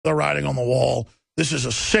the writing on the wall. This is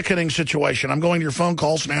a sickening situation. I'm going to your phone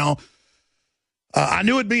calls now. I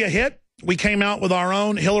knew it'd be a hit. We came out with our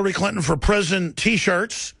own Hillary Clinton for Prison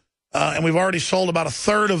T-shirts, and we've already sold about a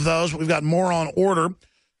third of those. We've got more on order.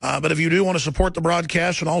 But if you do want to support the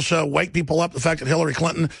broadcast and also wake people up the fact that Hillary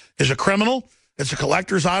Clinton is a criminal, it's a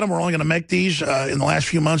collector's item. We're only going to make these in the last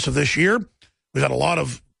few months of this year. We've got a lot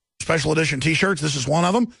of special edition T-shirts. This is one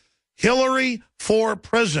of them. Hillary for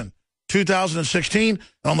Prison 2016.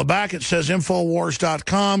 And on the back it says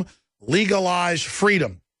Infowars.com, legalize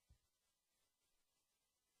freedom.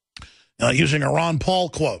 Using a Ron Paul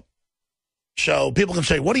quote. So people can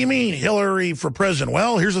say, what do you mean Hillary for prison?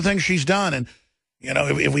 Well, here's the thing she's done. And, you know,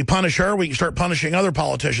 if we punish her, we can start punishing other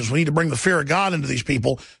politicians. We need to bring the fear of God into these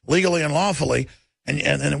people legally and lawfully.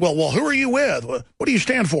 And well, who are you with? What do you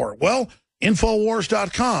stand for? Well,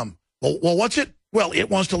 Infowars.com. Well, what's it? Well, it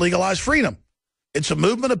wants to legalize freedom. It's a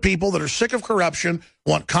movement of people that are sick of corruption,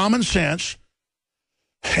 want common sense,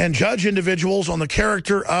 and judge individuals on the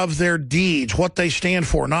character of their deeds, what they stand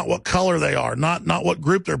for, not what color they are, not what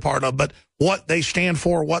group they're part of, but what they stand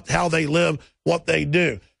for, how they live, what they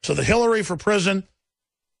do. So the Hillary for Prison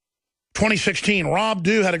 2016, Rob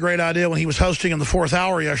Dew had a great idea when he was hosting in the 4th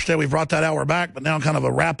hour yesterday. We brought that hour back, but now kind of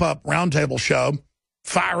a wrap-up roundtable show.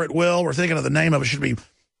 Fire at Will. We're thinking of the name of it. Should it be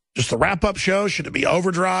just the wrap-up show? Should it be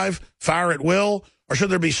Overdrive, Fire at Will? Or should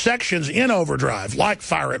there be sections in Overdrive, like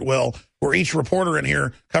Fire at Will, where each reporter in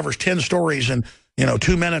here covers 10 stories in,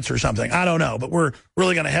 2 minutes or something? I don't know, but we're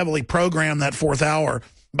really going to heavily program that 4th hour.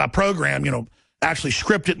 By program, actually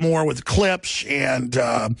script it more with clips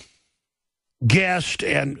and guest,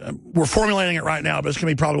 and we're formulating it right now, but it's going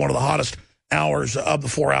to be probably one of the hottest hours of the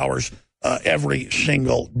 4 hours every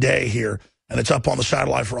single day here. And it's up on the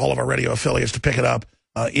satellite for all of our radio affiliates to pick it up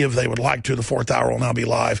if they would like to. The 4th hour will now be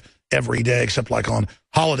live every day except like on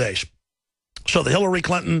holidays. So the Hillary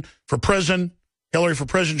Clinton for Prison, Hillary for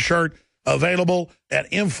Prison shirt available at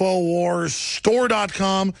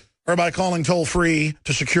InfoWarsStore.com or by calling toll-free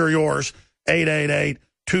to secure yours,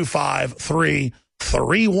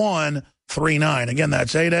 888-253-3139. Again,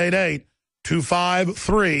 that's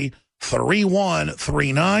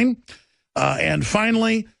 888-253-3139. And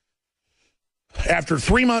finally, after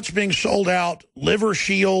 3 months being sold out, Liver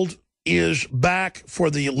Shield is back for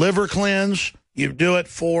the liver cleanse. You do it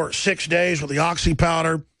for 6 days with the Oxy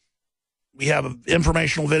powder. We have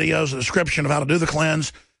informational videos, a description of how to do the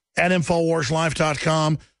cleanse at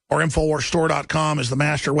InfoWarsLife.com or InfoWarsStore.com is the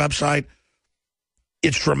master website.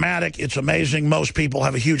 It's dramatic. It's amazing. Most people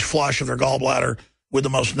have a huge flush of their gallbladder with the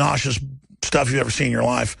most nauseous stuff you've ever seen in your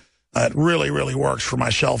life. It really, really works for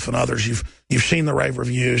myself and others. You've seen the rave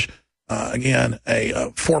reviews. Again,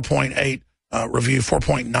 a 4.8 review,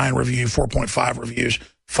 4.9 review, 4.5 reviews,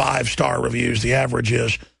 5-star reviews. The average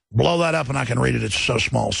is, blow that up and I can read it. It's so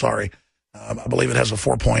small, sorry. I believe it has a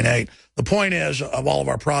 4.8. The point is, of all of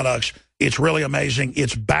our products, it's really amazing.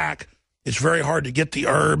 It's back. It's very hard to get the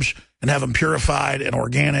herbs and have them purified and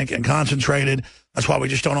organic and concentrated. That's why we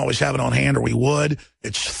just don't always have it on hand, or we would.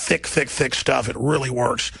 It's thick, thick, thick stuff. It really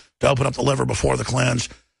works to open up the liver before the cleanse.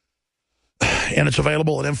 And it's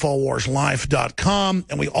available at InfoWarsLife.com.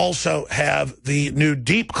 And we also have the new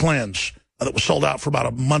Deep Cleanse that was sold out for about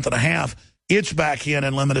a month and a half. It's back in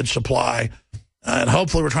limited supply. And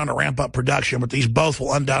hopefully we're trying to ramp up production, but these both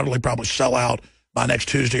will undoubtedly probably sell out by next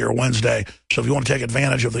Tuesday or Wednesday. So if you want to take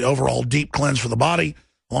advantage of the overall deep cleanse for the body,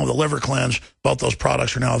 along with the liver cleanse, both those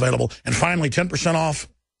products are now available. And finally, 10% off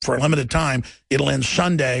for a limited time. It'll end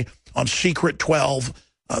Sunday on Secret 12,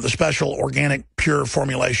 the special organic pure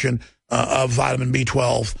formulation of vitamin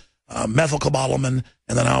B12, methylcobalamin,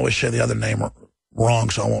 and then I always say the other name wrong,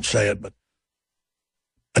 so I won't say it, but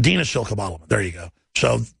adenosylcobalamin. There you go.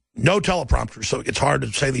 So no teleprompter, so it's hard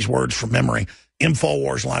to say these words from memory.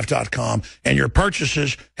 InfoWarsLife.com. And your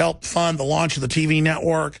purchases help fund the launch of the TV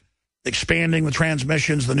network, expanding the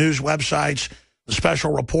transmissions, the news websites, the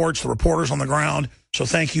special reports, the reporters on the ground. So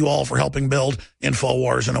thank you all for helping build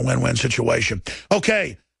InfoWars in a win-win situation.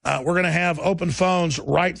 Okay, we're going to have open phones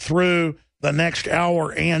right through the next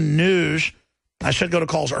hour and news. I said go to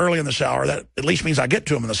calls early in this hour. That at least means I get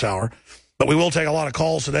to them in this hour. But we will take a lot of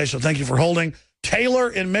calls today, so thank you for holding. Taylor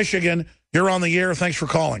in Michigan, you're on the air. Thanks for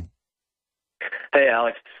calling. Hey,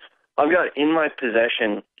 Alex. I've got in my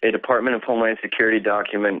possession a Department of Homeland Security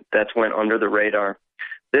document that's went under the radar.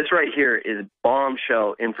 This right here is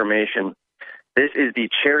bombshell information. This is the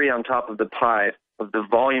cherry on top of the pie of the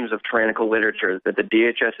volumes of tyrannical literature that the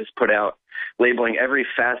DHS has put out, labeling every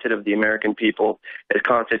facet of the American people as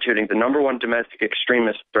constituting the #1 domestic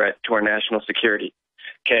extremist threat to our national security.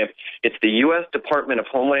 Okay, it's the U.S. Department of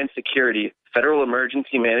Homeland Security Federal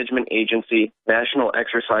Emergency Management Agency National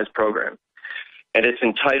Exercise Program. And it's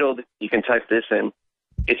entitled, you can type this in,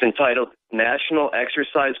 it's entitled National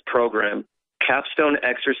Exercise Program, Capstone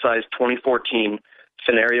Exercise 2014,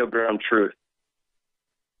 Scenario Ground Truth.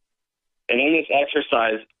 And in this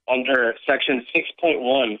exercise, under Section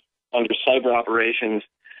 6.1, under Cyber Operations,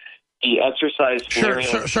 the exercise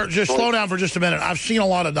scenario... Sir, just slow down for just a minute. I've seen a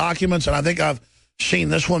lot of documents, and I think I've seen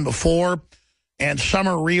this one before, and some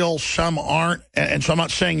are real, some aren't, and so I'm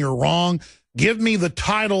not saying you're wrong. Give me the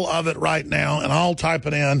title of it right now, and I'll type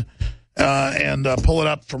it in and pull it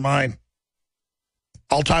up for my...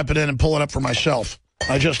 I'll type it in and pull it up for myself.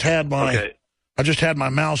 I just had my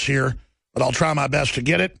mouse here, but I'll try my best to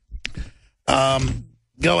get it.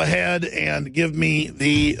 Go ahead and give me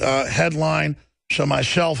the headline so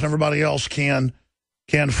myself and everybody else can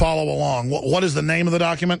follow along. What is the name of the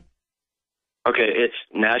document? Okay, it's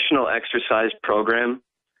National Exercise Program,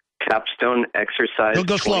 Capstone Exercise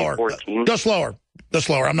 2014. Go slower. Go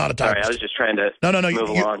slower. I'm not a typist. Sorry, I was just trying to move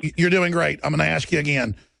along. You're doing great. I'm going to ask you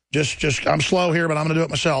again. Just I'm slow here, but I'm going to do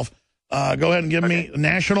it myself. Go ahead and give me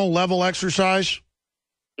national level exercise.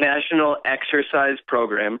 National Exercise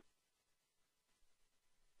Program.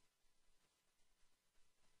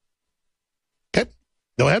 Okay.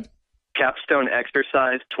 Go ahead. Capstone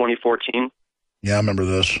Exercise 2014. Yeah, I remember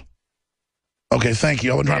this. Okay, thank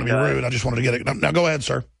you. I wasn't trying to be rude. I just wanted to get it. Now go ahead,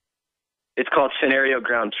 sir. It's called Scenario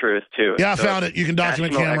Ground Truth, too. Yeah, I found it. You can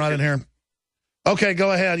document cam right in here. Okay,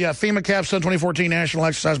 go ahead. Yeah, FEMA Capstone 2014 National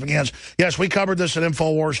Exercise begins. Yes, we covered this at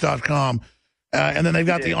Infowars.com. And then they've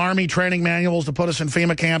got the Army training manuals to put us in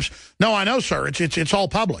FEMA camps. No, I know, sir. It's all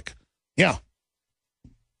public. Yeah.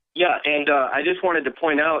 Yeah, and I just wanted to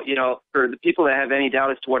point out, for the people that have any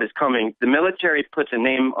doubt as to what is coming, the military puts a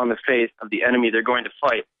name on the face of the enemy they're going to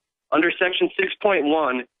fight. Under Section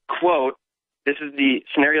 6.1, quote, this is the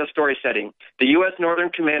scenario story setting. The U.S. Northern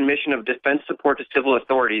Command mission of defense support to civil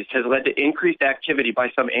authorities has led to increased activity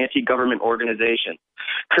by some anti-government organizations.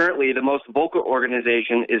 Currently, the most vocal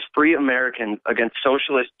organization is Free Americans Against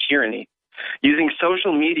Socialist Tyranny. Using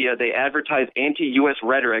social media, they advertise anti-U.S.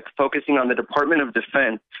 rhetoric focusing on the Department of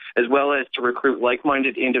Defense, as well as to recruit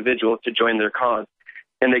like-minded individuals to join their cause.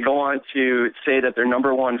 And they go on to say that their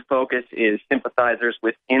number one focus is sympathizers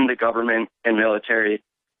within the government and military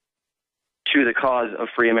to the cause of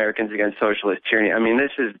Free Americans Against Socialist Tyranny. I mean,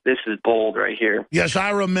 this is bold right here. Yes, I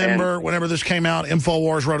remember whenever this came out,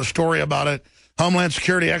 InfoWars wrote a story about it. Homeland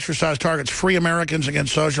Security exercise targets Free Americans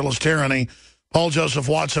Against Socialist Tyranny. Paul Joseph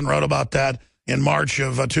Watson wrote about that in March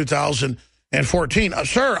of 2014.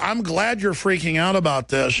 Sir, I'm glad you're freaking out about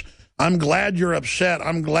this. I'm glad you're upset.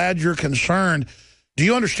 I'm glad you're concerned. Do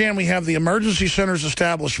you understand we have the Emergency Centers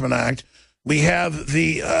Establishment Act? We have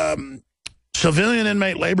the Civilian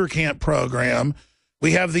Inmate Labor Camp Program.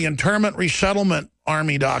 We have the Internment Resettlement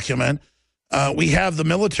Army document. We have the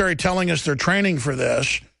military telling us they're training for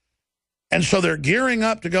this. And so they're gearing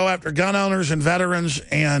up to go after gun owners and veterans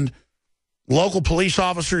and local police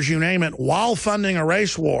officers, you name it, while funding a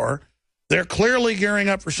race war. They're clearly gearing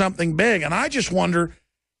up for something big. And I just wonder,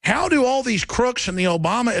 how do all these crooks in the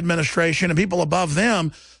Obama administration and people above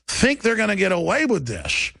them think they're going to get away with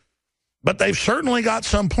this? But they've certainly got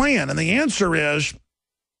some plan. And the answer is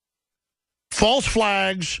false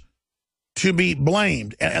flags to be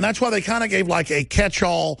blamed. And that's why they kind of gave like a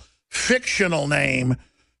catch-all fictional name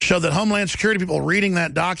so that Homeland Security people reading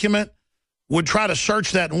that document would try to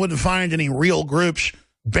search that and wouldn't find any real groups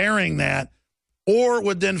bearing that, or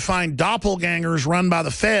would then find doppelgangers run by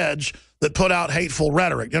the feds that put out hateful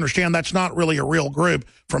rhetoric. You understand, that's not really a real group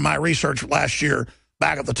from my research last year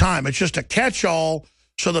back at the time. It's just a catch-all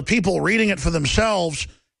so the people reading it for themselves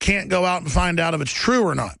can't go out and find out if it's true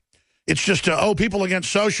or not. It's just, people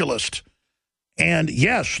against socialists. And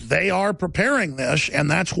yes, they are preparing this,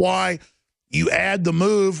 and that's why you add the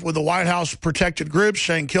move with the White House protected groups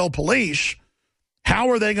saying kill police. How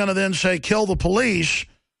are they going to then say kill the police,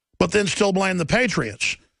 but then still blame the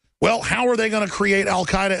patriots? Well, how are they going to create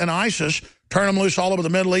al-Qaeda and ISIS, turn them loose all over the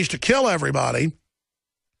Middle East to kill everybody,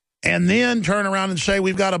 and then turn around and say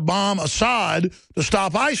we've got to bomb Assad to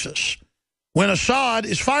stop ISIS, when Assad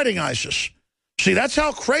is fighting ISIS? See, that's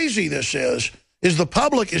how crazy this is the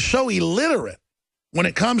public is so illiterate when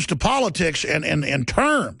it comes to politics and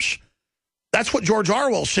terms. That's what George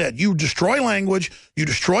Orwell said. You destroy language, you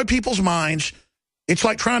destroy people's minds. It's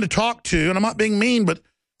like trying to talk to, and I'm not being mean, but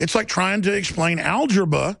it's like trying to explain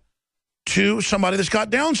algebra to somebody that's got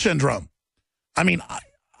Down syndrome. I mean,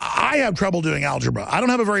 I have trouble doing algebra. I don't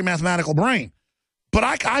have a very mathematical brain. But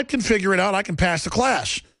I can figure it out. I can pass the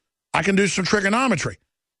class. I can do some trigonometry.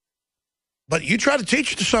 But you try to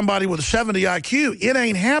teach it to somebody with a 70 IQ, it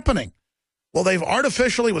ain't happening. Well, they've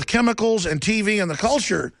artificially, with chemicals and TV and the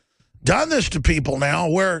culture, done this to people now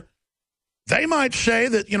where they might say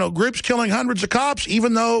that, groups killing hundreds of cops,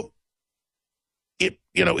 even though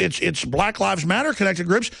it's Black Lives Matter connected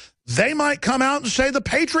groups, they might come out and say the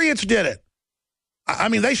Patriots did it. I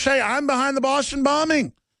mean, they say I'm behind the Boston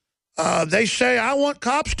bombing. They say I want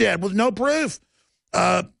cops dead with no proof.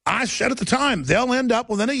 I said at the time, they'll end up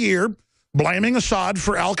within a year blaming Assad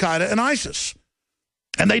for Al-Qaeda and ISIS.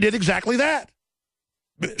 And they did exactly that.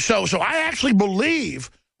 So I actually believe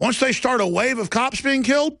once they start a wave of cops being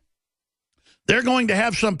killed, they're going to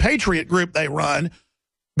have some patriot group they run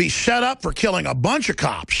be set up for killing a bunch of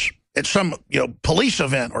cops at some police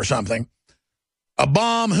event or something. A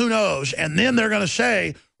bomb, who knows? And then they're going to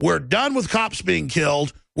say, we're done with cops being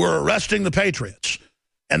killed. We're arresting the patriots.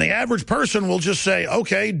 And the average person will just say,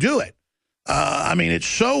 okay, do it. I mean, it's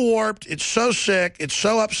so warped. It's so sick. It's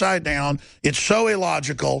so upside down. It's so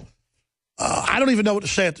illogical. I don't even know what to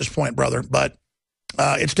say at this point, brother, but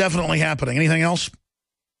it's definitely happening. Anything else?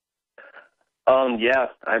 Yeah,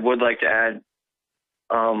 I would like to add,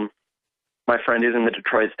 my friend is in the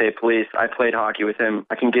Detroit State Police. I played hockey with him.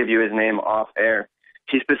 I can give you his name off air.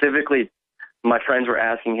 He specifically, my friends were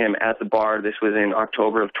asking him at the bar, this was in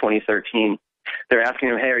October of 2013, they're asking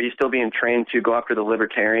him, hey, are you still being trained to go after the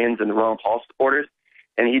libertarians and the Ron Paul supporters?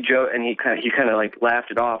 And he kind of like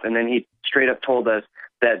laughed it off, and then he straight up told us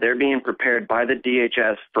that they're being prepared by the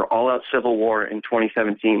DHS for all-out civil war in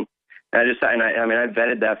 2017. And I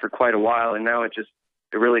vetted that for quite a while, and now it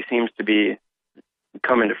really seems to be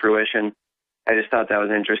coming to fruition. I just thought that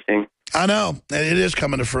was interesting. I know. It is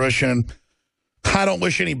coming to fruition. I don't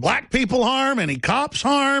wish any black people harm, any cops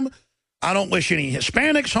harm. I don't wish any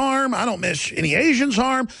Hispanics harm. I don't wish any Asians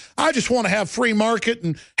harm. I just want to have free market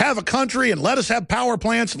and have a country and let us have power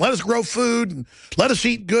plants and let us grow food and let us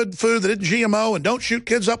eat good food that isn't GMO and don't shoot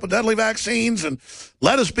kids up with deadly vaccines and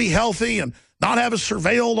let us be healthy and not have us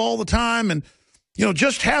surveilled all the time and,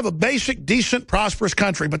 just have a basic, decent, prosperous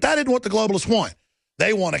country. But that isn't what the globalists want.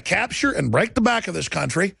 They want to capture and break the back of this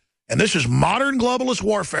country, and this is modern globalist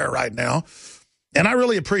warfare right now. And I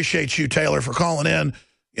really appreciate you, Taylor, for calling in,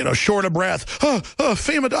 short of breath.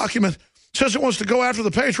 FEMA document says it wants to go after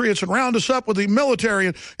the Patriots and round us up with the military.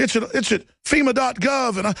 And it's at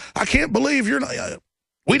FEMA.gov, and I can't believe you're not.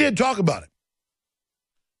 We did talk about it.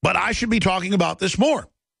 But I should be talking about this more.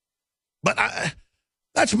 But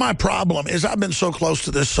that's my problem, is I've been so close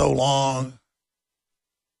to this so long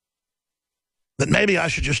that maybe I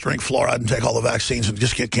should just drink fluoride and take all the vaccines and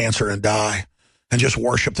just get cancer and die and just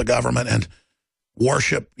worship the government and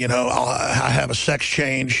worship, I have a sex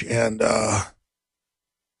change and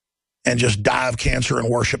just die of cancer and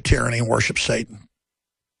worship tyranny and worship Satan.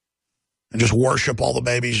 And just worship all the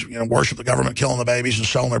babies, worship the government killing the babies and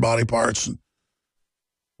selling their body parts. And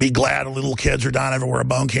be glad little kids are dying everywhere of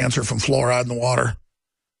bone cancer from fluoride in the water.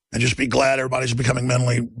 And just be glad everybody's becoming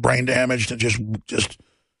mentally brain damaged and just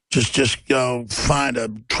find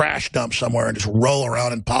a trash dump somewhere and just roll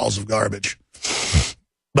around in piles of garbage.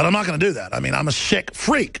 But I'm not going to do that. I mean, I'm a sick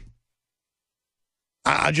freak.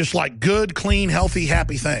 I just like good, clean, healthy,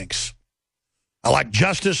 happy things. I like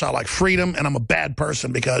justice. I like freedom. And I'm a bad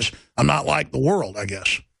person because I'm not like the world, I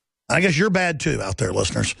guess. And I guess you're bad, too, out there,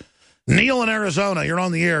 listeners. Neil in Arizona, you're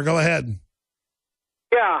on the air. Go ahead.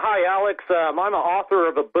 Yeah, hi, Alex. I'm an author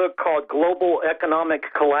of a book called Global Economic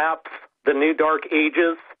Collapse, The New Dark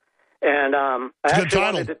Ages. And I actually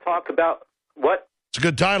wanted to talk about what? It's a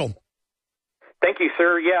good title. Thank you,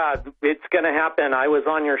 sir. Yeah, it's going to happen. I was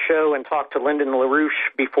on your show and talked to Lyndon LaRouche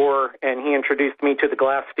before, and he introduced me to the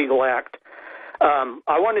Glass-Steagall Act.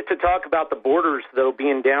 I wanted to talk about the borders, though,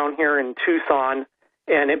 being down here in Tucson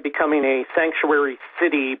and it becoming a sanctuary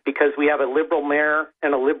city because we have a liberal mayor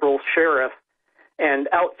and a liberal sheriff. And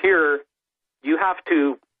out here, you have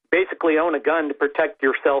to basically own a gun to protect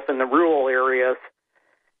yourself in the rural areas.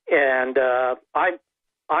 And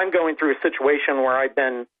I'm going through a situation where I've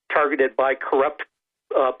been targeted by corrupt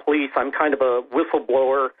police. I'm kind of a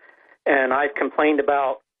whistleblower, and I've complained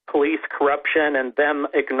about police corruption and them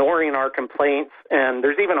ignoring our complaints. And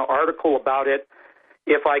there's even an article about it.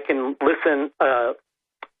 If I can listen,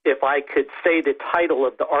 if I could say the title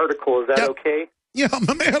of the article, is that okay? Yeah,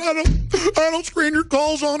 man, I don't screen your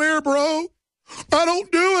calls on air, bro. I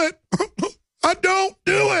don't do it. I don't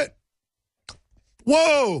do it.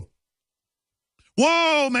 Whoa.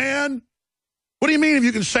 Whoa, man. What do you mean if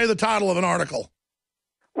you can say the title of an article?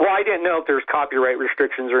 Well, I didn't know if there's copyright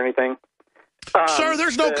restrictions or anything. Sir,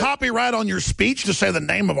 there's no copyright on your speech to say the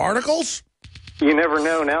name of articles? You never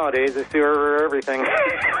know nowadays. They sue everything.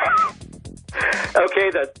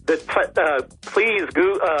 Okay, please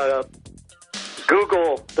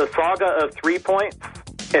Google the Saga of 3 Points,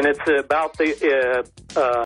 and it's about the